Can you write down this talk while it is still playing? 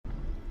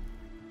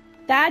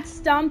That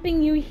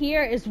stomping you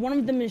hear is one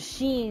of the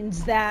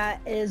machines that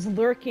is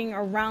lurking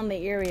around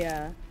the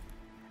area.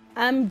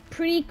 I'm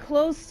pretty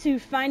close to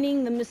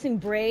finding the missing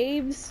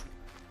Braves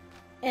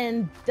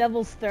and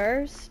Devil's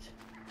Thirst.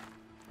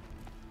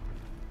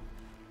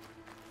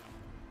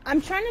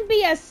 I'm trying to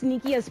be as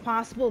sneaky as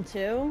possible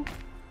too.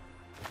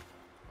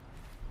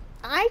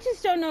 I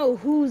just don't know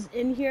who's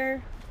in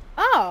here.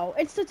 Oh,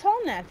 it's the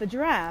tall neck, the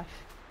giraffe.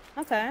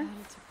 Okay. Battle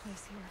took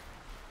place here.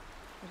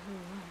 But who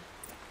won?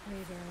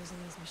 Wave arrows in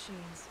these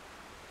machines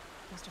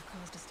must have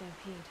caused a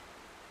stampede.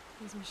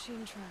 These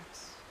machine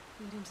tracks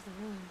lead into the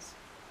ruins,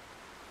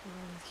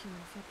 along with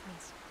human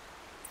footprints.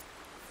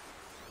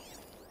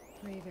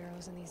 Wave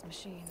arrows in these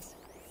machines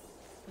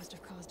must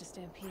have caused a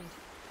stampede.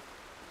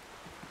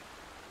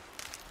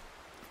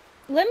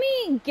 Let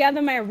me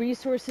gather my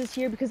resources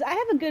here because I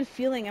have a good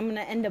feeling I'm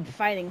gonna end up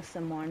fighting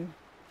someone.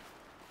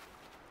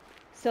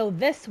 So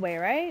this way,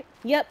 right?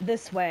 Yep,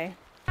 this way.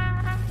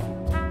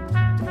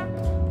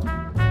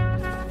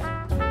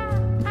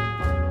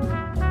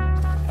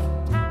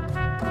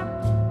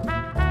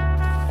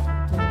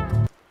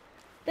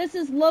 This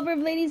is Lover of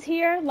Ladies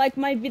here. Like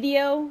my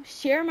video,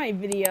 share my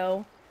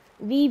video,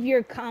 leave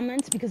your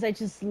comments because I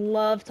just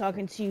love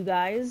talking to you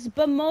guys.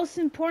 But most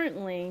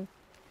importantly,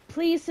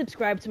 please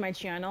subscribe to my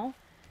channel.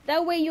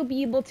 That way you'll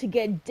be able to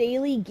get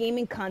daily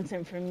gaming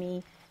content from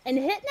me. And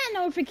hit that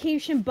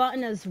notification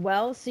button as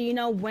well so you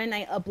know when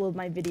I upload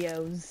my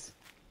videos.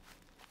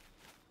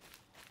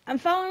 I'm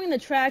following the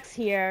tracks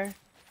here.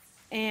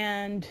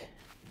 And...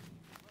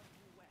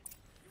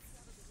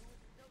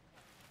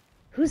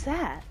 who's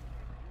that?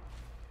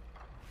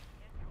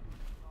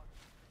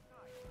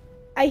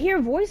 I hear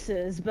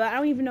voices, but I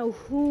don't even know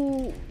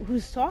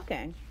who's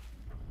talking.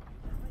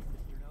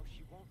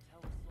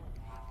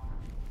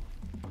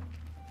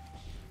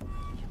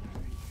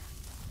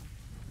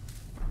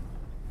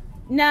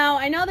 Now,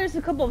 I know there's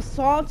a couple of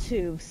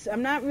sawtooths.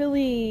 I'm not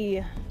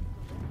really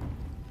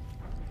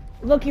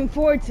looking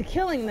forward to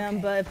killing them,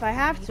 but if I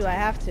have to, I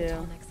have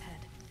to.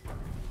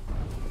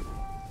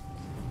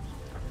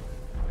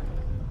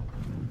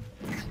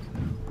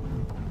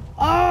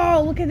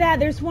 Oh, look at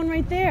that. There's one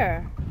right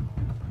there.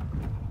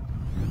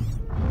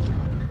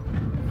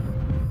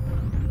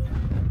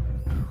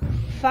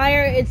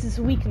 Fire, it's its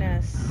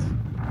weakness.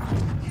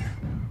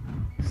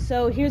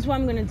 So here's what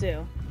I'm gonna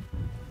do.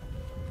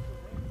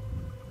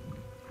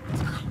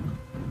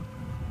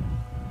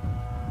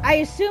 I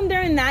assume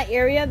they're in that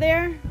area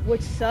there,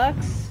 which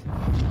sucks.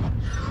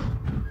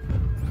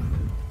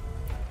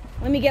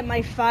 Let me get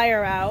my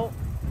fire out.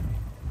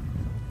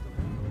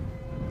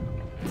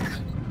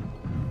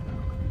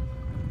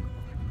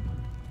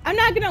 I'm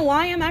not gonna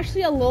lie, I'm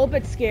actually a little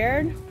bit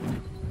scared.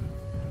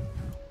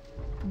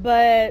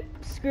 But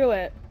screw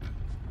it.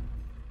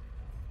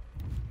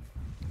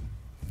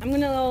 I'm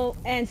gonna go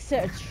and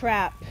set a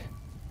trap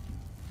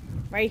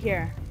right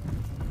here.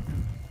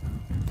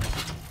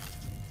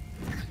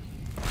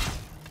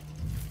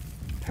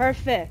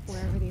 Perfect.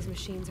 Wherever these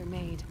machines are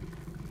made,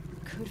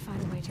 could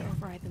find a way to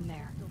override them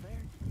there.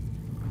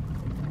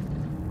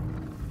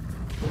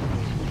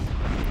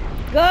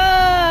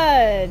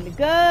 Good,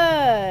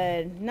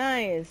 good,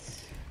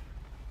 nice.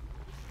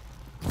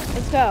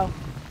 Let's go.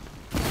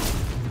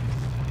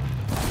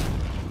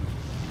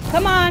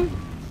 Come on,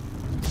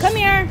 come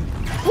here.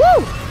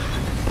 Woo!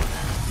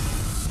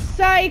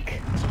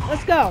 Psych.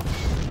 Let's go.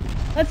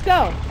 Let's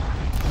go.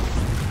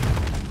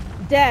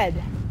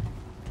 Dead.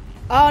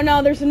 Oh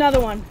no, there's another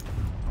one.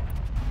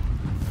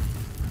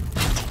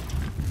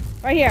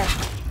 Right here.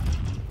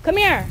 Come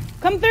here.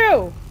 Come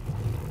through.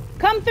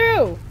 Come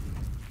through.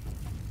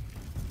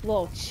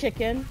 Little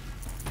chicken.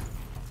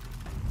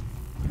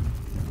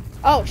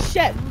 Oh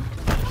shit.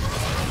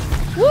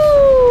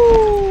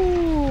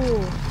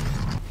 Woo!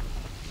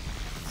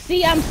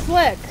 See, I'm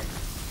slick.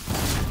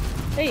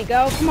 There you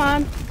go. Come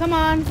on. Come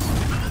on.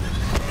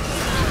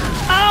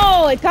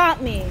 Oh, it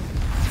got me.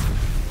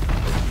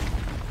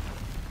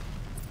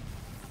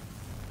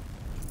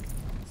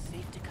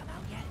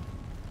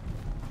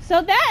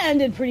 So that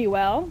ended pretty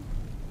well.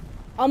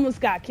 Almost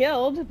got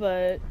killed,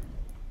 but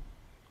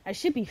I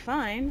should be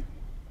fine.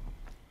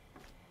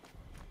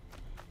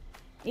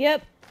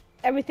 Yep,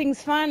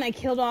 everything's fine. I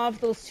killed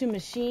off those two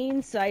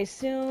machines, so I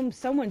assume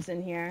someone's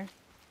in here.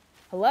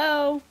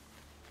 Hello?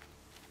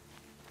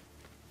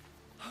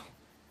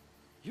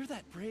 You're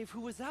that brave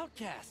who was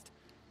outcast.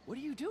 What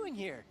are you doing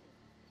here?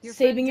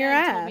 Saving your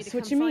ass.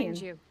 What you mean?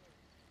 You.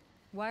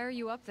 Why are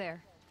you up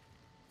there?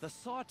 The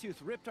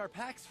sawtooth ripped our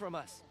packs from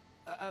us.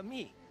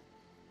 Me.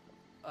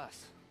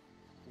 Us.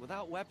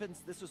 Without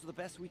weapons, this was the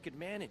best we could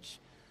manage.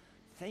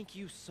 Thank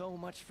you so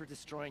much for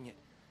destroying it.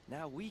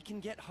 Now we can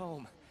get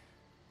home.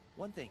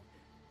 One thing,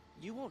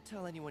 you won't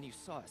tell anyone you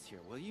saw us here,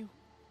 will you?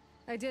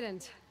 I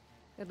didn't.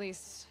 At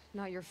least,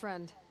 not your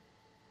friend.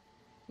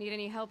 Need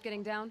any help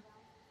getting down?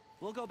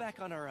 We'll go back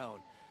on our own.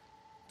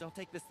 Don't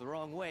take this the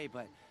wrong way,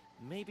 but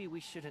maybe we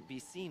shouldn't be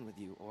seen with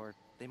you, or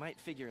they might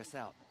figure us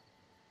out.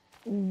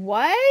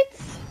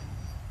 What?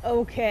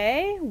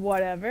 Okay,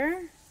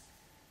 whatever.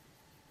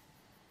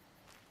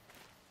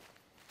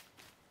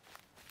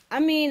 I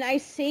mean, I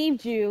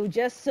saved you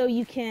just so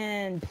you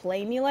can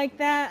play me like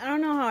that. I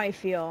don't know how I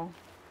feel.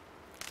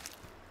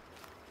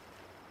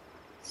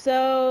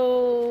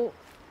 So,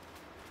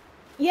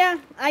 yeah,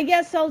 I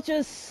guess I'll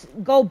just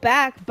go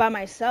back by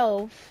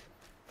myself.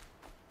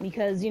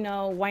 Because, you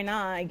know, why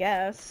not, I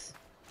guess.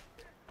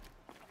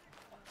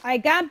 I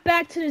got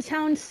back to the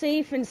town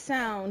safe and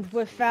sound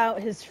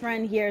without his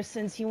friend here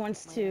since he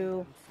wants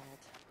to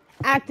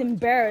act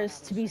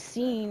embarrassed to be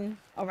seen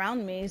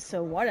around me,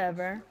 so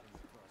whatever.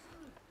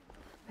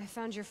 I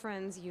found your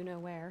friends, you know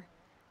where.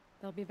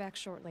 They'll be back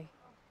shortly.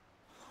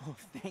 Oh,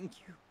 thank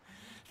you.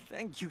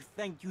 Thank you,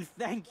 thank you,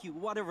 thank you.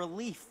 What a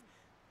relief.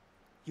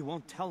 You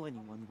won't tell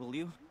anyone, will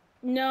you?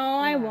 No,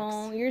 I Relax.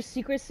 won't. Your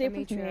secret's The safe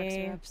with matriarchs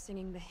me. are up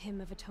singing the Hymn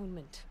of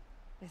Atonement.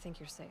 I think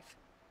you're safe.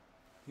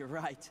 You're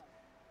right.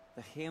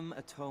 The hymn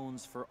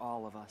atones for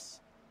all of us.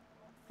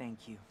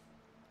 Thank you.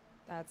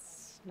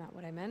 That's not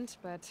what I meant,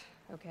 but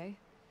okay.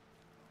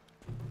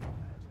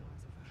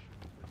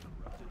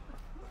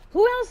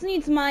 Who else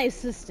needs my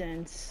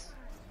assistance?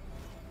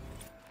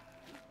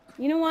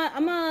 You know what?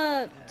 I'm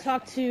gonna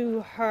talk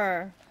to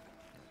her.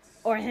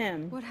 Or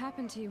him. What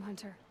happened to you,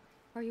 Hunter?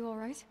 Are you all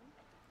right?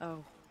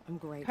 Oh, I'm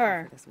grateful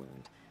Her. for this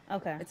wound.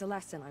 Okay. It's a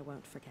lesson I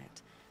won't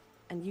forget.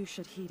 And you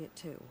should heed it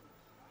too.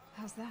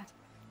 How's that?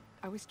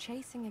 I was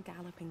chasing a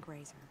galloping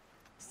grazer,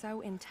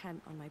 so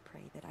intent on my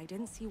prey that I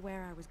didn't see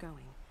where I was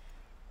going.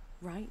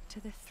 Right to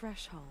the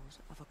threshold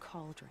of a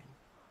cauldron.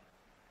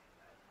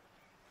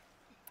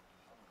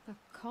 A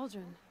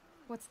cauldron?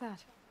 What's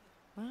that?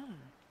 Ah,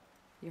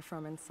 you're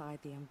from inside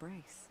the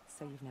embrace,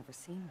 so you've never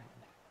seen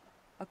one.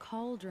 A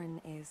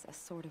cauldron is a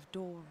sort of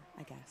door,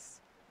 I guess.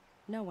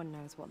 No one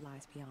knows what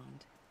lies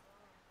beyond.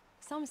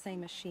 Some say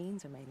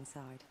machines are made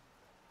inside.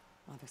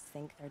 Others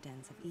think they're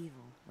dens of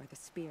evil, where the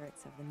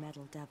spirits of the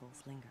metal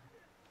devils linger.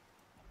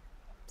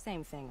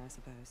 Same thing, I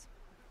suppose.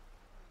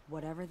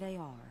 Whatever they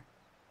are,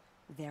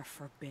 they're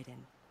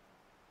forbidden.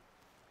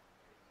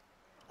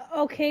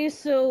 Okay,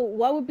 so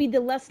what would be the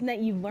lesson that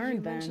you've learned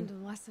You then? mentioned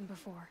a lesson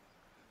before.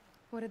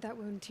 What did that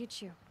wound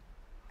teach you?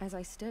 As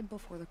I stood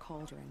before the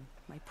cauldron,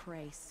 my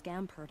prey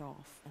scampered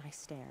off, and I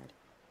stared,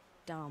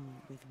 dumb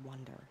with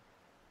wonder.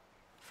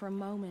 For a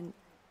moment,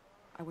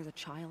 I was a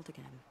child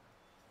again,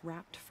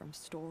 wrapped from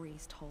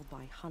stories told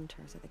by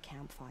hunters at the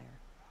campfire.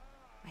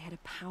 I had a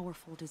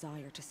powerful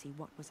desire to see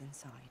what was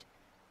inside.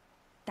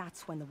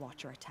 That's when the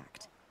Watcher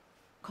attacked.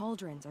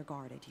 Cauldrons are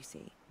guarded, you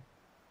see.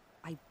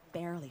 I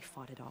barely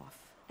fought it off,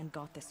 and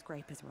got this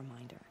scrape as a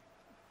reminder.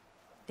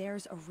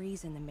 There's a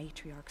reason the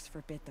matriarchs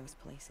forbid those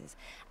places,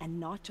 and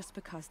not just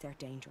because they're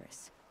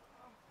dangerous.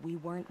 We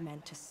weren't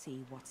meant to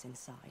see what's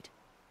inside.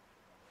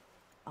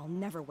 I'll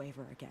never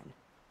waver again.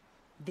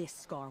 This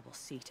scar will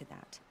see to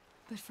that.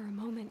 But for a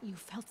moment you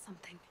felt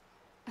something.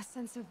 A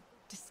sense of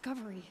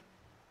discovery.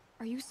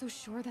 Are you so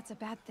sure that's a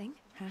bad thing?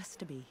 Has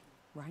to be,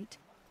 right?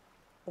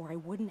 Or I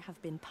wouldn't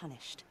have been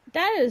punished.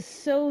 That is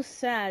so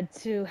sad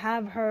to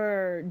have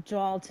her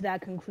draw to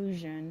that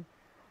conclusion.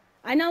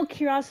 I know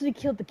curiosity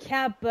killed the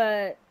cat,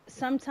 but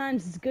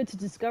sometimes it's good to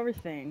discover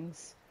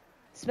things.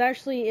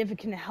 Especially if it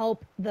can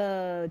help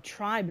the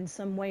tribe in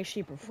some way,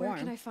 shape, or form. Where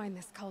can I find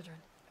this cauldron?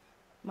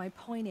 My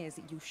point is,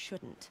 you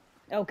shouldn't.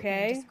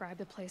 Okay. Describe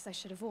the place I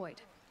should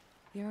avoid.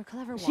 You're a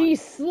clever one.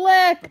 She's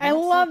slick! But I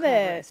not so love clever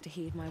it! as to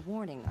heed my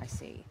warning, I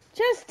see.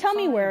 Just tell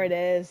me where it Fine.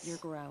 is. You're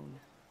grown.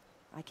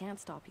 I can't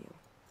stop you.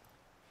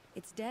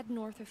 It's dead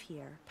north of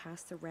here,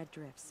 past the red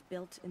drifts,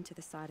 built into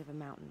the side of a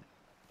mountain.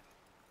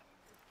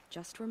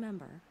 Just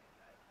remember,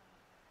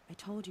 I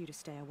told you to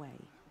stay away.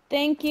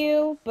 Thank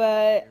you,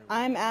 but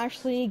I'm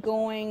actually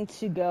going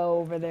to go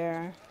over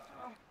there.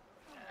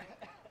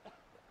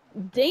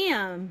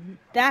 Damn,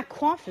 that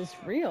cough is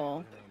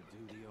real.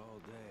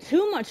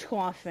 Too much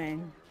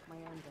coughing. My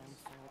own damn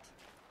fault.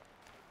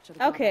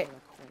 Should've got Okay. out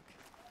real quick.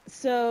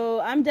 So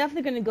I'm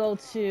definitely gonna go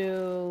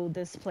to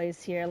this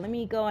place here. Let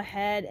me go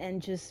ahead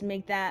and just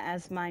make that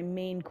as my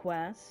main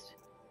quest.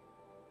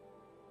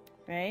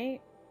 Right?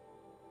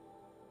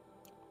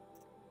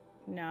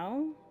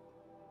 No?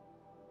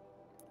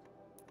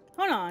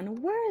 Hold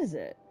on, where is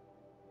it?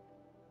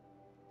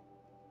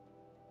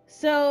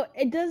 So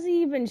it doesn't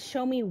even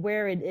show me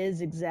where it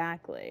is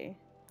exactly.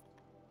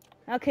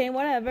 Okay,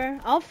 whatever.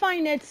 I'll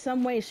find it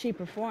some way, shape,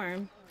 or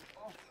form.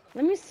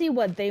 Let me see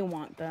what they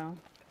want, though.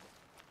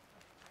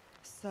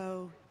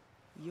 So,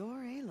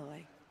 you're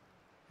Aloy.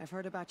 I've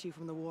heard about you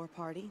from the war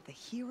party, the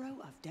hero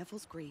of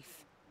Devil's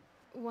Grief.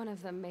 One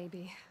of them,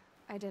 maybe.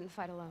 I didn't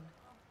fight alone.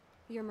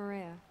 You're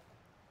Maria.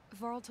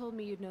 Varl told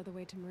me you'd know the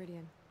way to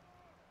Meridian.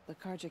 The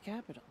Karja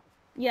capital.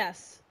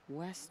 Yes.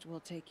 West will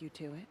take you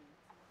to it,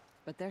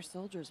 but their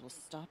soldiers will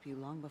stop you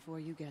long before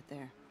you get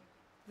there.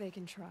 They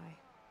can try.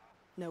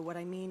 No, what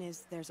I mean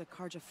is there's a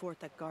Karja fort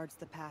that guards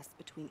the pass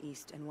between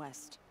east and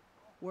west.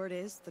 Word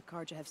is the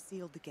Karja have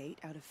sealed the gate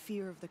out of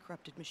fear of the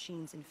corrupted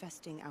machines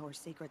infesting our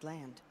sacred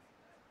land.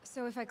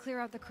 So if I clear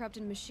out the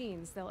corrupted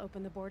machines, they'll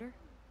open the border?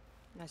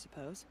 I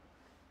suppose.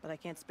 But I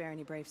can't spare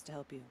any braves to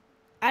help you.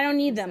 I don't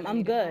need Then them. I I'm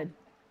need help. good.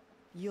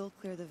 You'll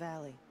clear the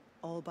valley,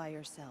 all by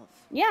yourself.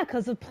 Yeah,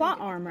 because of plot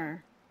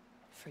armor.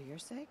 For your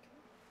sake?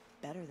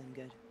 Better than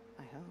good,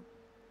 I hope.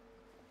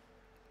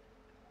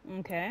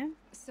 Okay.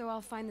 So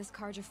I'll find this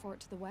Karja fort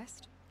to the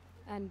west?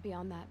 And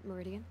beyond that,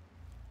 Meridian?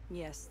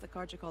 Yes, the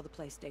Karja call the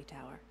place Day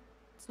Tower.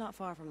 It's not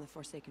far from the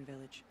Forsaken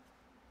Village.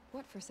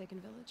 What Forsaken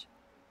Village?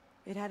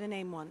 It had a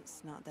name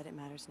once, not that it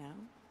matters now.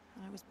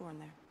 I was born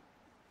there.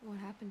 What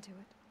happened to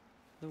it?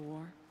 The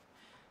war.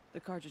 The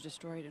Karja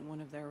destroyed in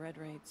one of their red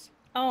raids.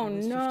 Oh I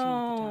was 15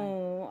 at the time.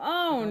 no.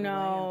 Oh By the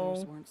way,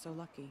 others no. weren't so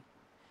lucky.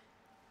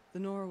 The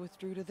Nora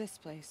withdrew to this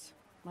place,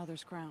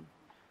 Mother's Crown.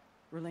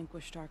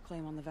 Relinquished our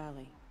claim on the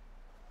valley.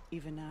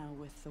 Even now,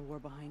 with the war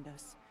behind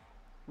us,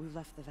 we've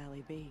left the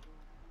valley be.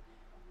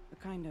 A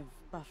kind of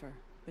buffer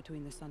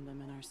between the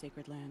Sundom and our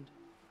sacred land.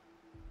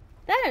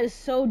 That is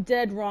so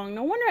dead wrong.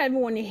 No wonder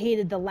everyone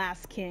hated the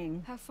last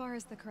king. How far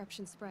has the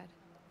corruption spread?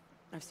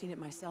 I've seen it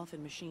myself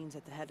in machines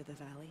at the head of the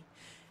valley,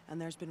 and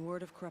there's been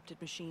word of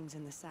corrupted machines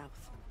in the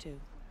south, too.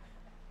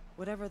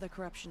 Whatever the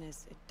corruption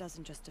is, it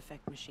doesn't just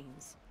affect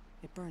machines.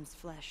 It burns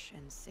flesh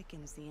and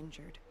sickens the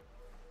injured.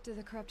 Do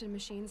the corrupted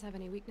machines have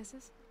any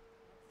weaknesses?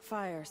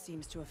 Fire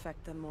seems to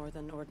affect them more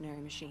than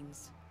ordinary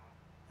machines.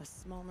 A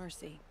small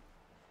mercy.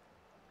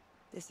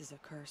 This is a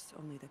curse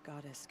only the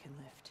goddess can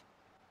lift.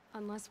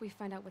 Unless we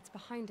find out what's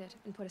behind it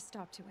and put a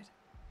stop to it.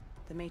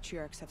 The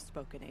matriarchs have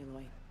spoken,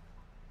 Aloy.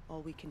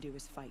 All we can do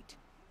is fight.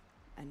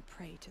 And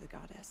pray to the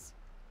goddess.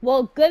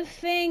 Well, good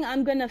thing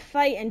I'm gonna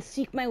fight and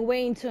seek my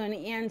way into an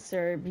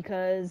answer,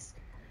 because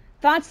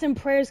thoughts and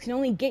prayers can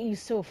only get you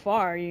so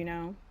far, you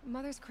know?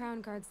 Mother's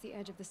Crown guards the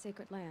edge of the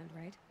sacred land,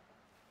 right?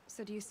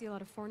 So do you see a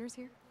lot of foreigners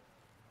here?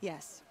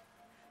 Yes.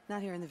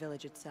 Not here in the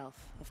village itself,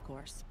 of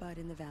course, but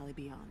in the valley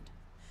beyond.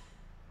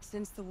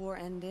 Since the war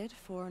ended,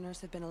 foreigners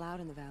have been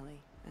allowed in the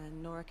valley,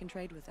 and Nora can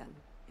trade with them,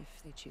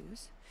 if they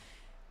choose.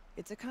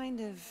 It's a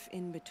kind of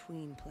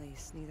in-between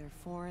place, neither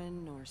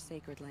foreign nor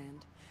sacred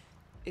land.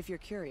 If you're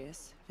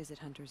curious, visit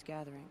Hunter's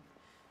Gathering.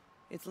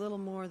 It's little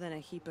more than a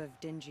heap of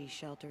dingy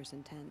shelters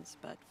and tents,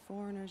 but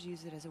foreigners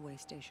use it as a way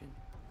station.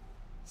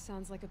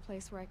 Sounds like a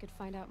place where I could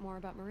find out more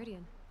about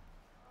Meridian.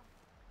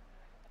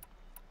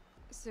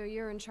 So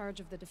you're in charge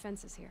of the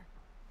defenses here?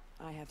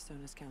 I have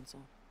Sona's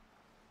counsel.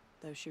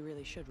 Though she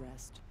really should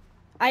rest.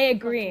 I Not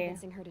agree.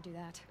 convincing her to do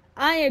that.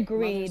 I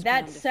agree. Mother's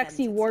That Crown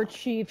sexy defends war itself.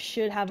 chief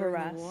should have a During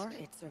rest. the war,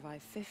 it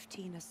survived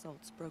 15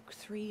 assaults, broke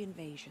 3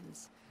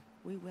 invasions.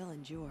 We will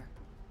endure.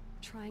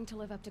 Trying to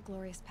live up to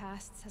glorious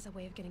pasts has a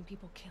way of getting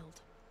people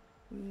killed.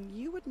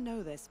 You wouldn't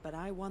know this, but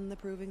I won the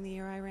proving the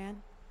year I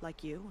ran.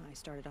 Like you, I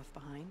started off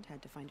behind,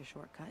 had to find a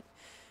shortcut.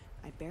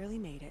 I barely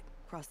made it,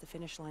 crossed the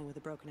finish line with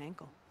a broken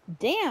ankle.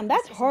 Damn,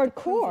 that's This isn't the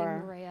proving,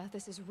 hardcore. Maria.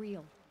 This is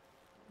real.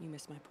 You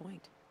missed my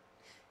point.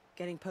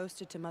 Getting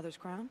posted to Mother's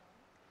Crown?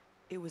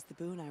 It was the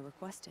boon I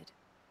requested.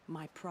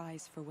 My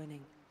prize for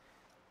winning.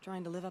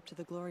 Trying to live up to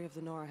the glory of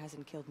the Nora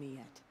hasn't killed me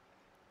yet.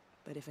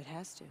 But if it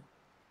has to,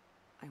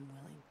 I'm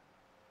willing.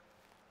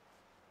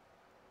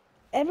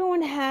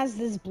 Everyone has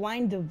this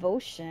blind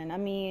devotion. I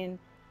mean,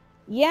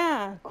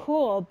 yeah,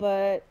 cool,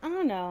 but I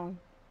don't know.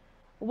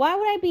 Why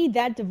would I be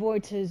that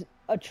devoted to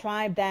a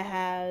tribe that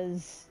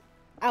has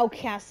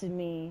outcasted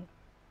me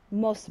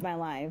most of my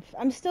life?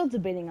 I'm still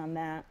debating on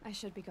that. I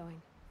should be going.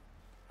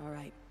 All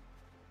right.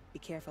 Be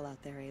careful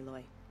out there,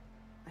 Aloy.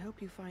 I hope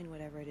you find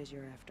whatever it is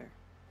you're after.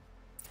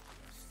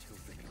 Still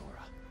the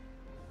Nora.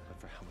 But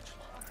for how much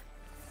longer?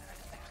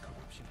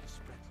 Corruption has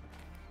spread.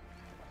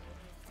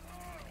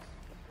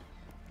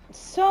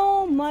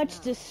 So much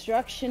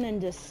destruction and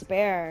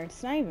despair.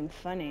 It's not even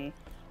funny.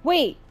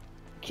 Wait,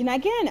 can I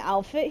get an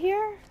outfit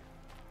here?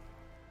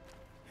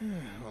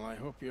 Well, I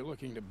hope you're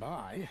looking to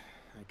buy.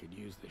 I could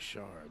use the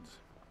shards.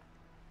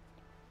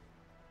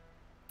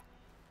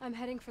 I'm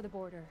heading for the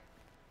border.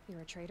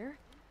 You're a trader?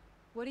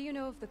 What do you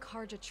know of the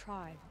Karja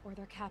tribe, or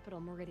their capital,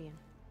 Meridian?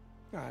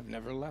 I've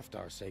never left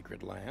our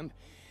sacred land,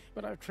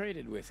 but I've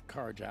traded with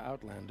Karja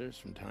outlanders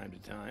from time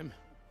to time.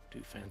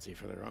 Too fancy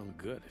for their own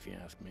good, if you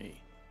ask me.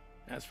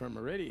 As for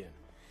Meridian,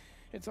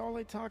 it's all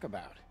they talk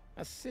about.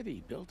 A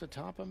city built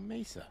atop a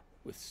mesa,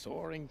 with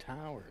soaring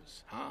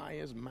towers, high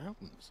as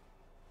mountains.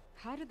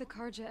 How did the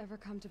Karja ever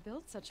come to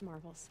build such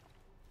marvels?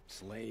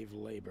 Slave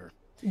labor.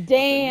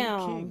 Damn.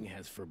 But the new king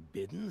has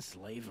forbidden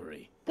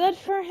slavery. Good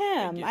for I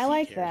him. guess I he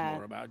like cares that.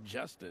 more about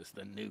justice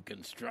than new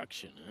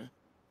construction, huh?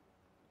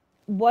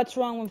 What's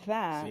wrong with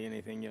that? See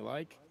anything you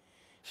like?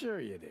 Sure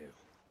you do.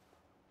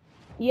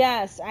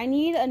 Yes, I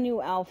need a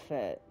new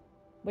outfit.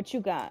 What you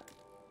got?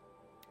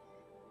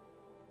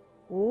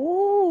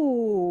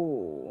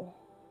 Ooh.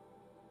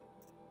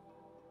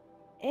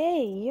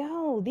 Hey,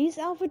 yo, these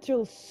outfits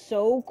are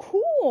so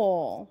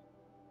cool.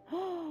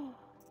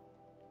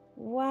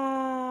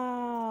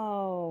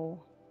 Wow.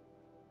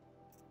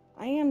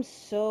 I am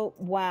so...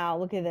 Wow,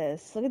 look at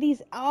this. Look at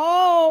these...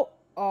 Oh!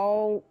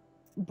 Oh,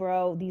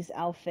 bro, these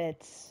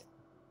outfits.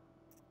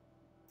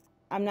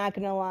 I'm not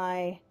gonna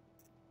lie.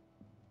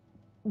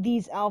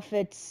 These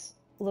outfits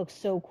look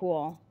so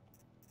cool.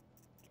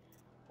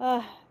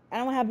 I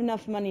don't have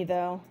enough money,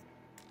 though.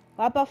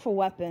 What about for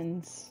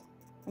weapons?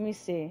 Let me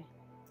see.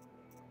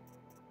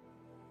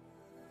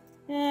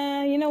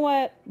 You know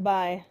what?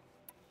 Bye.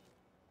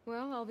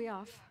 Well, I'll be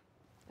off.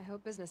 I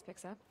hope business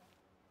picks up.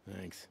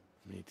 Thanks.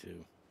 Me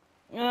too.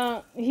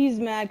 He's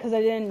mad because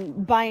I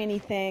didn't buy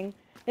anything.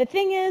 The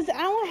thing is,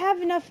 I don't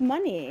have enough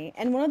money,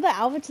 and one of the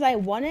outfits that I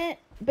wanted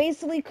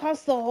basically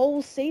cost the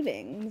whole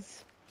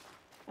savings.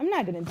 I'm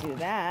not gonna do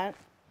that.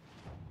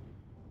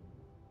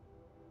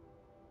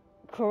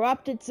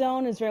 Corrupted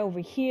zone is right over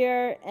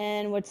here,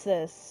 and what's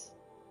this?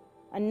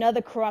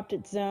 Another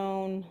corrupted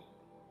zone.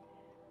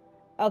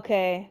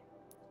 Okay,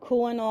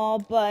 cool and all,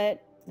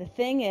 but the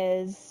thing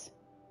is...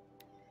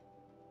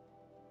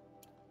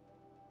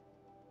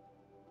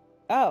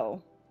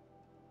 Oh.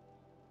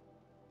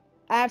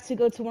 I have to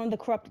go to one of the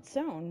corrupted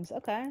zones.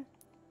 Okay.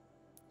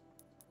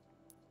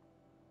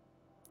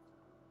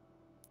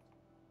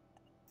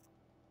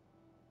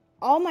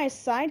 All my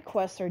side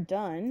quests are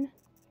done.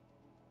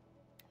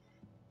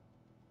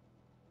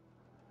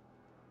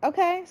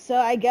 Okay, so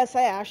I guess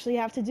I actually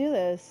have to do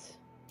this.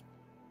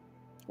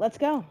 Let's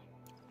go.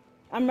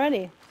 I'm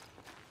ready.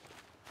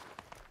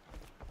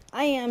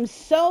 I am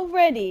so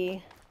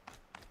ready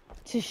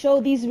to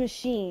show these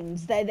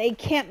machines that they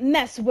can't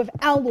mess with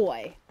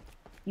Alloy.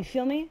 You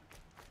feel me?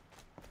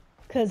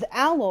 Because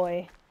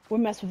Alloy will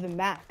mess with them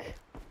back.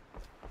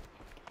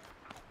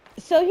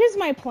 So here's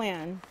my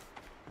plan.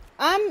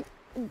 I'm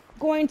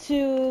going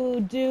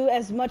to do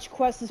as much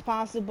quests as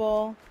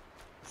possible.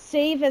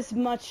 Save as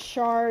much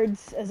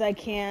shards as I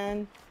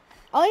can.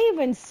 I'll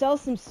even sell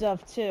some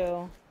stuff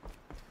too.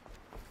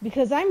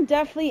 Because I'm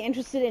definitely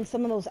interested in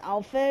some of those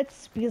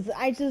outfits. Because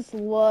I just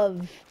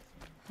love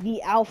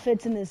the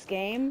outfits in this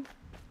game.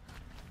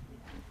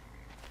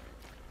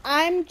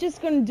 I'm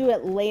just going to do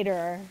it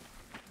later.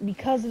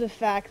 Because of the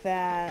fact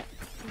that...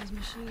 These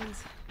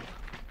machines.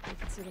 I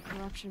can see the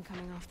corruption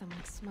coming off them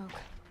like smoke.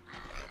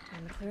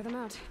 Time to clear them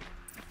out.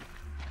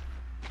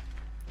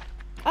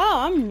 Oh,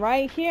 I'm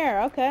right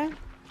here. Okay.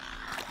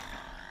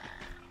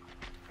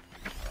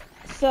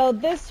 So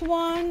this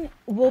one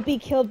will be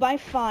killed by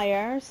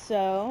fire,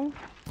 so...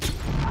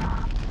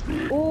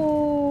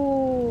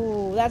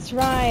 Ooh, that's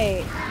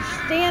right.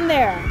 Stand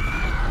there.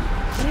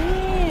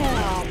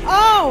 Damn.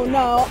 Oh,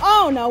 no.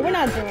 Oh, no. We're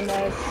not doing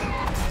this.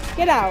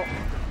 Get out.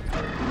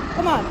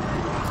 Come on.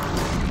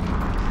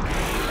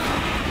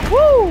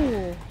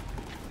 Woo!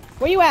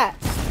 Where you at?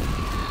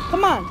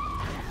 Come on.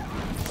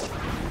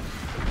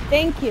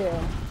 Thank you.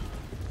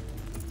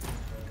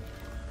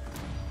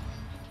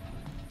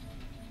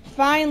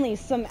 Finally,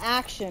 some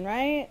action,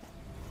 right?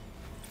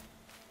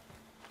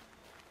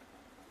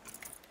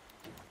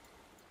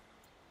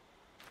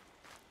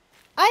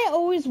 I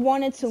always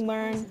wanted to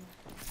learn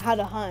how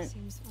to hunt.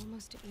 Seems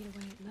almost to eat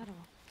away at metal.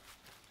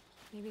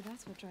 Maybe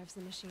that's what drives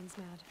the machines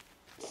mad.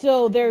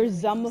 So they're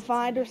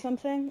zombified or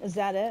something? Is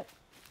that it?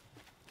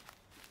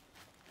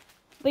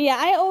 But yeah,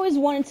 I always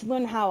wanted to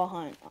learn how to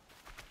hunt.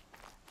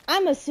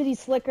 I'm a city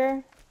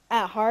slicker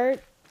at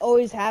heart.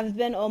 Always have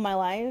been all my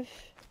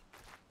life.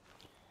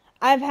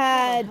 I've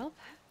had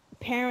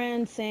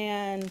parents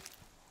and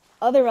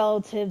other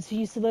relatives who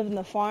used to live in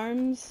the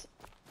farms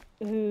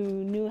who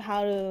knew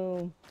how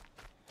to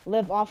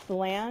live off the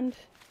land.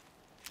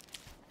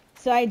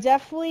 So I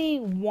definitely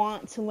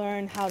want to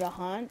learn how to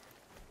hunt.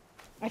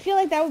 I feel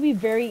like that would be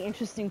very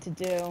interesting to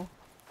do.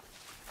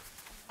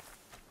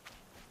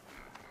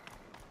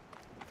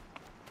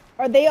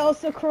 Are they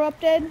also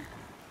corrupted?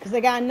 Because I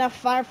got enough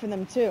fire for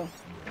them too.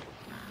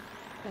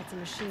 That's a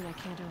machine I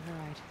can't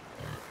override.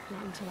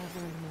 Not until I've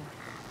learned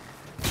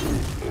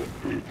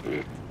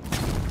more.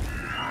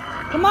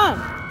 Come on!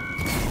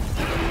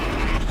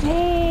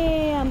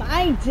 Damn,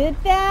 I did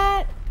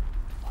that?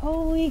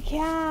 Holy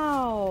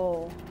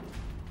cow.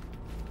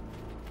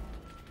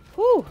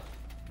 Whew.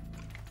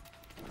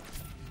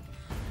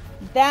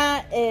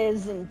 That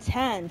is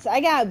intense.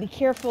 I gotta be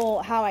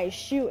careful how I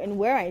shoot and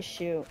where I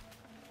shoot.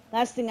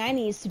 Last thing I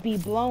need is to be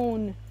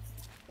blown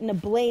in a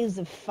blaze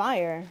of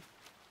fire.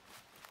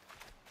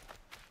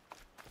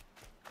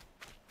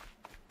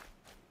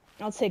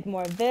 I'll take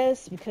more of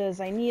this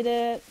because I need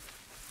it.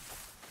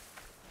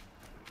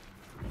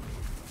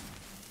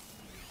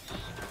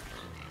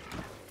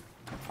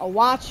 A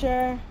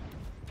watcher.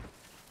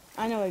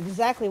 I know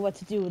exactly what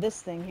to do with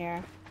this thing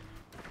here.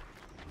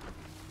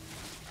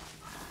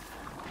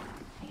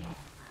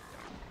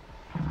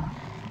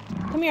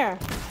 Come here.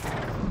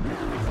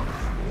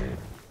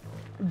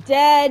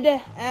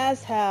 Dead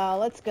as hell.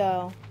 Let's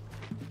go.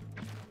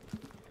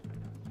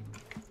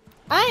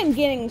 I am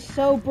getting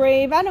so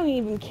brave. I don't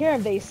even care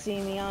if they see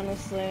me,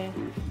 honestly.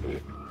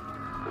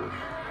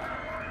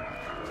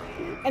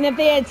 And if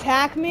they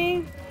attack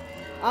me,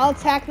 I'll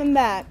attack them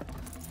back.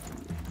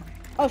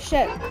 Oh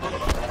shit.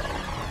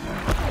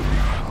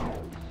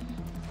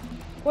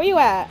 Where you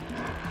at?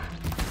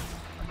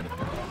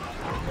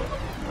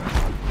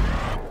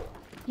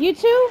 You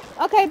two?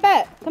 Okay,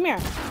 bet. Come here.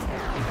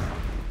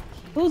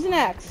 Who's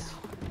next?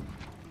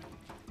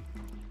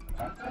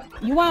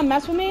 You wanna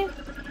mess with me?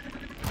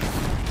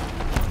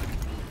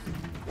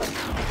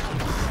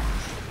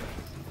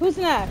 Who's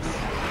next?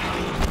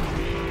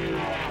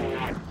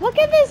 Look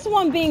at this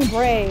one being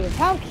brave.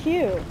 How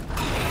cute.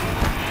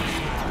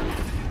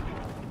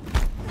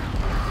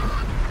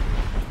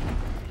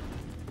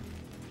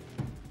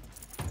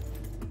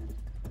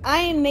 I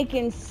am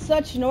making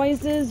such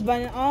noises,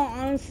 but in all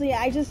honesty,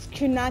 I just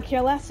could not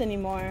care less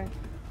anymore.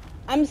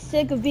 I'm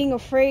sick of being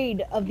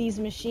afraid of these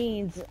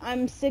machines.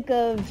 I'm sick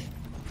of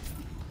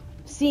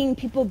seeing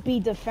people be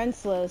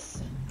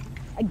defenseless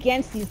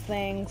against these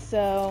things,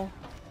 so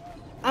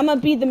I'm gonna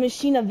be the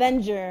machine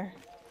avenger.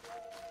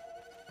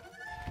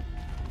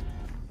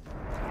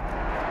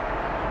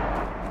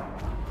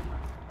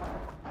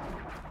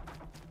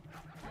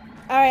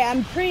 Alright,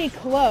 I'm pretty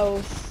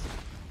close.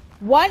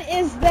 What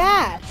is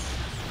that?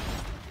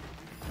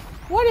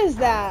 What is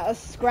that? A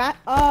scrap?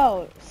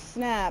 Oh,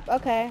 snap.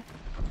 Okay.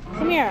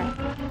 Come here.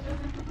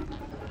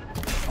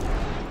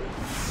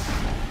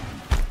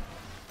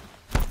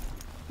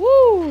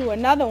 Woo!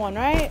 Another one,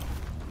 right?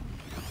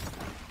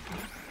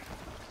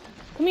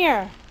 Come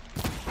here.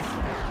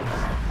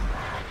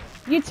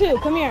 You too,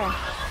 come here.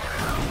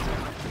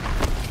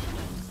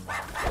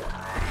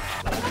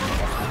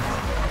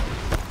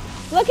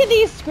 Look at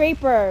these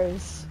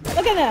scrapers.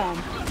 Look at them.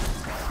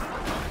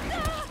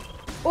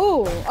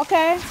 Ooh,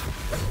 okay.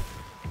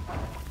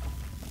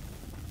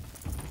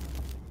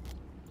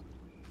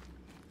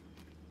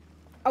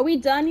 Are we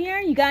done here?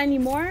 You got any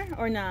more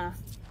or nah?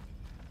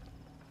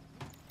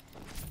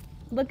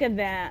 Look at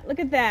that. Look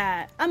at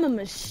that. I'm a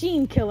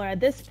machine killer at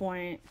this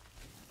point.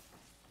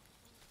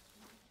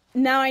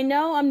 Now I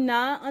know I'm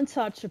not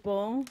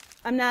untouchable.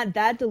 I'm not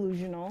that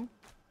delusional.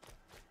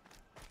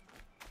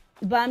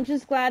 But I'm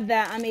just glad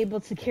that I'm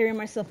able to carry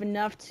myself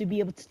enough to be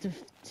able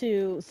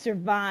to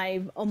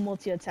survive a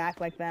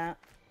multi-attack like that.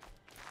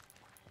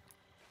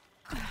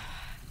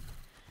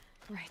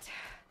 Right.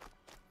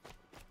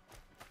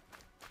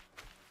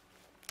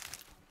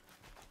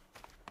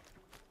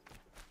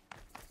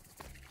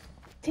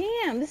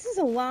 Damn, this is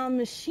a lot of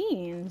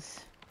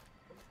machines.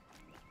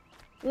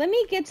 Let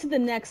me get to the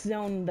next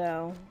zone,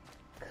 though.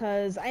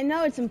 Because I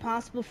know it's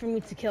impossible for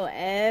me to kill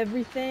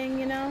everything,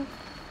 you know?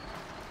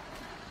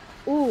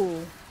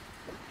 Ooh.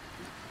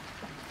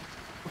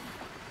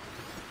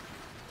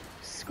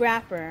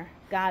 Scrapper.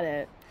 Got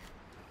it.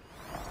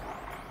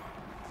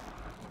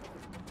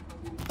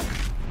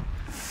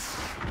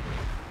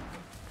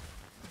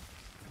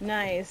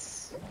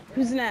 Nice.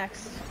 Who's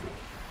next?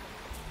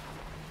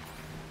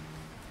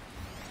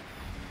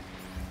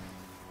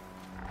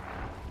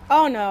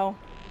 Oh no.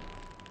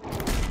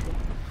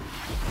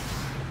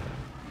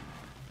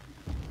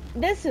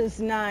 This is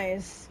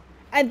nice.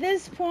 At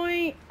this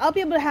point, I'll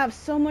be able to have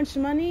so much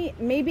money,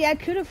 maybe I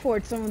could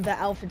afford some of the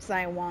outfits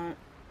I want.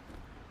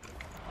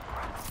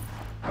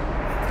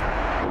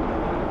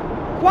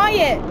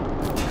 Quiet!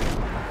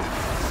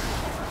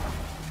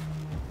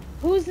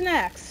 Who's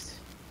next?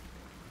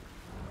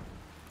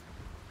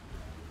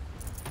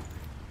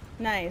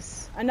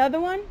 Nice. Another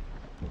one?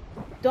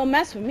 Don't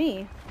mess with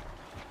me.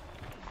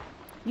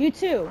 You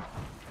too.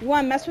 You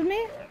wanna mess with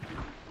me?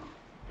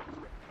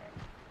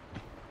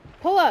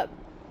 Pull up.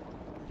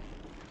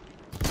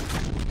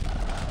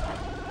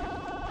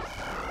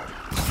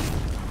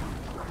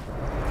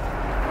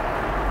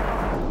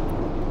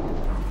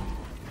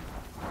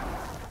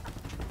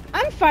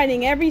 I'm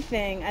fighting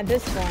everything at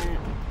this point.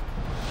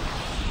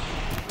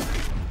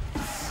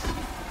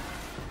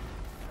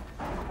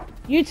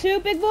 You too,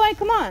 big boy?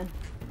 Come on.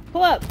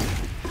 Pull up.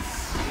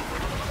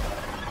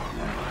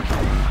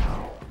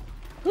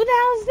 Who the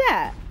hell is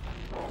that?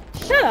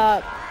 Shut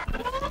up.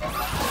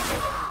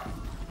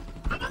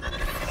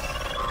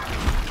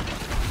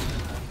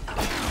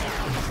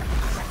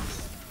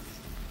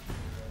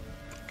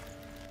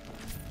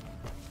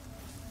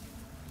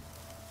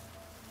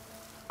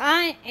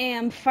 I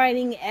am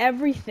fighting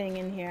everything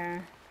in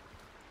here.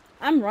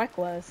 I'm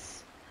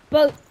reckless.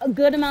 But a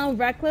good amount of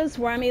reckless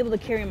where I'm able to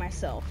carry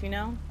myself, you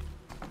know?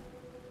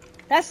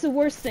 That's the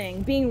worst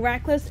thing. Being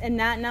reckless and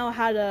not know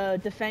how to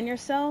defend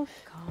yourself.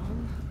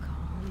 Calm,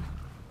 calm.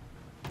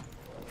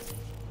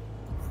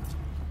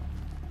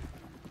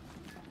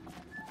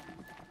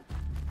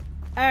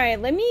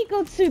 Alright, let me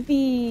go to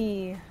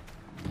the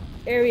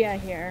area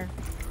here.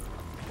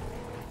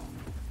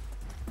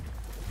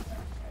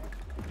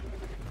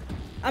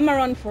 I'm gonna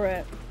run for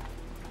it.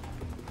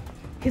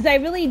 Because I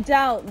really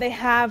doubt they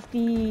have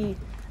the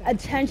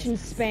attention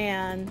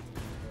span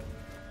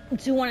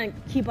to want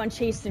to keep on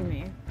chasing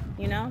me,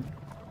 you know?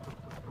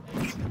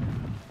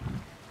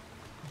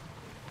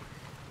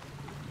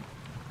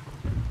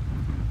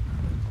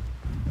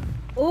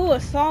 Ooh, a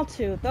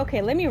sawtooth.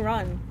 Okay, let me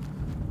run.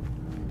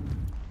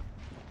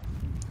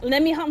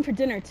 Let me hunt for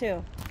dinner,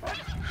 too.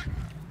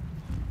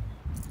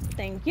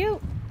 Thank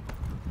you.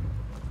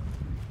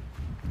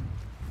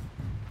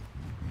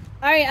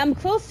 Alright, I'm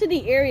close to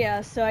the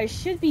area, so I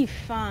should be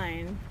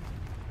fine.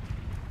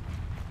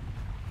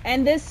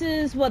 And this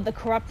is, what, the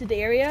corrupted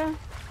area?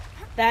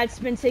 That's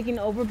been taken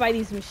over by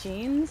these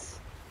machines?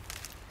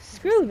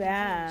 Screw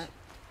that.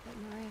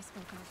 That Maria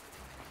spoke of.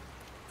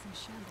 It's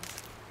in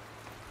shambles.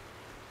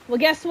 Well,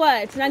 guess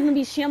what? It's not gonna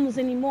be shambles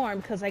anymore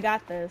because I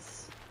got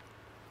this.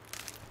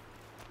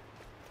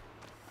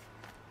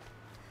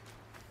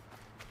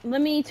 Let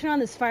me turn on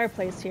this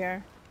fireplace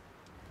here.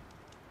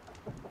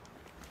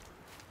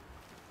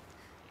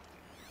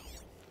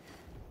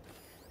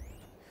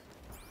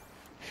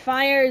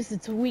 Fire is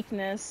its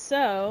weakness,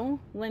 so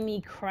let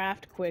me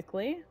craft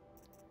quickly.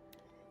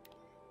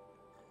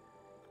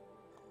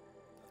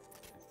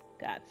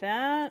 Got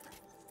that.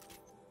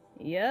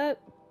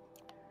 Yep.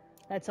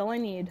 That's all I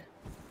need.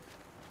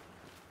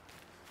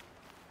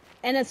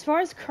 And as far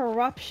as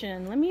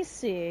corruption, let me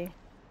see.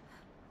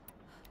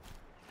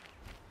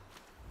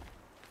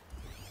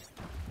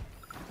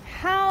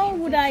 How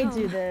would I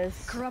do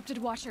this? Corrupted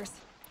washers.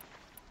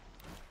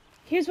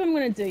 Here's what I'm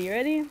gonna do. You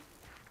ready?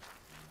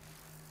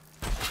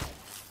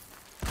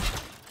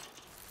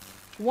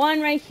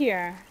 One right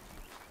here.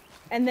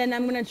 And then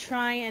I'm gonna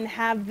try and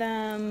have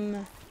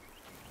them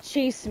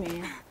chase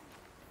me.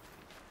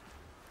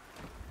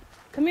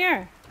 Come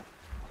here.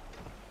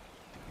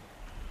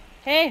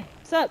 Hey,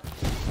 what's up?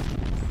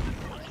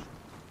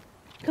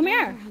 Come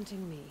here. They're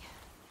hunting me.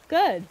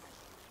 Good.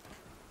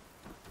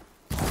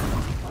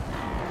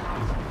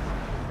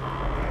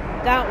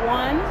 Got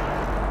one.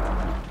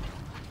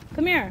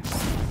 Come here.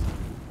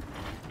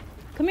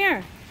 Come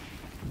here.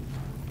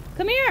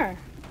 Come here.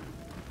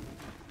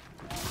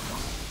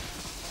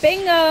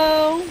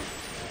 Bingo.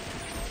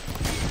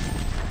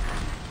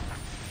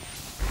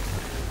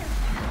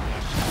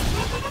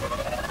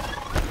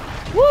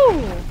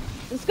 Woo!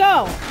 Let's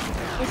go.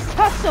 Let's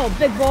tussle,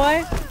 big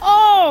boy.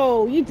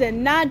 Oh, you did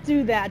not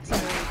do that to me.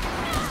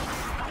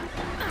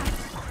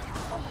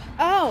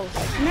 Oh,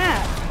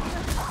 snap.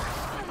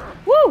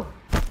 Woo!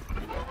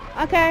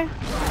 Okay.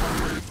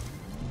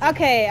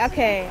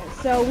 Okay.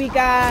 So we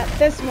got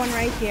this one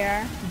right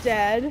here,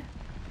 dead.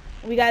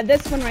 We got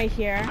this one right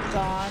here,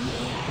 gone.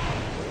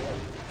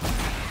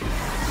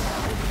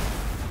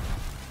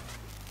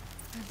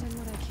 I've done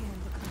what I can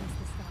to cleanse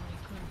this valley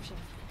of corruption.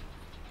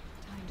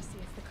 Time to see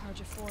if the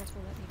Carja Force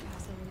will let me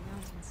pass over the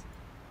mountains.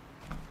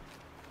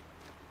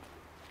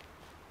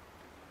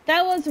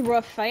 That was a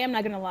rough fight, I'm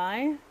not gonna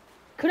lie.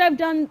 Could I have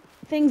done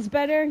things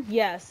better?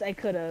 Yes, I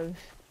could have.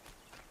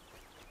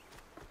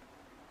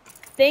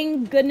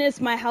 Thank goodness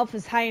my health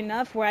is high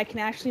enough where I can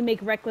actually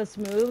make reckless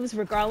moves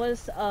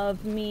regardless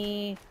of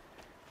me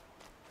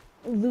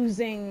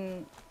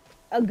losing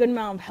a good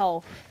amount of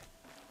health.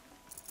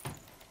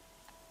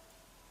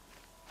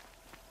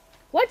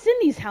 What's in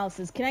these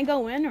houses? Can I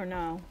go in or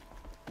no?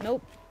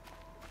 Nope.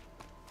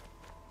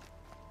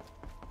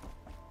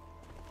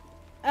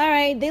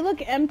 Alright, they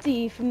look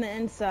empty from the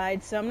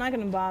inside, so I'm not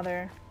gonna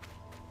bother.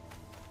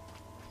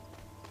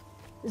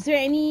 Is there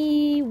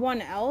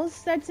anyone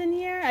else that's in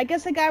here? I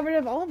guess I got rid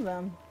of all of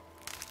them.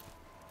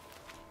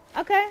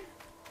 Okay.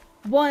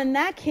 Well, in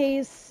that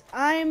case,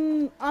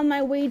 I'm on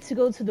my way to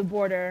go to the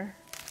border.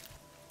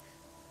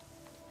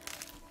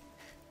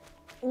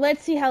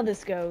 Let's see how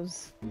this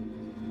goes.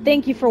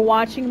 Thank you for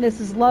watching. This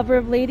is Lover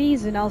of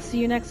Ladies, and I'll see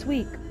you next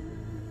week.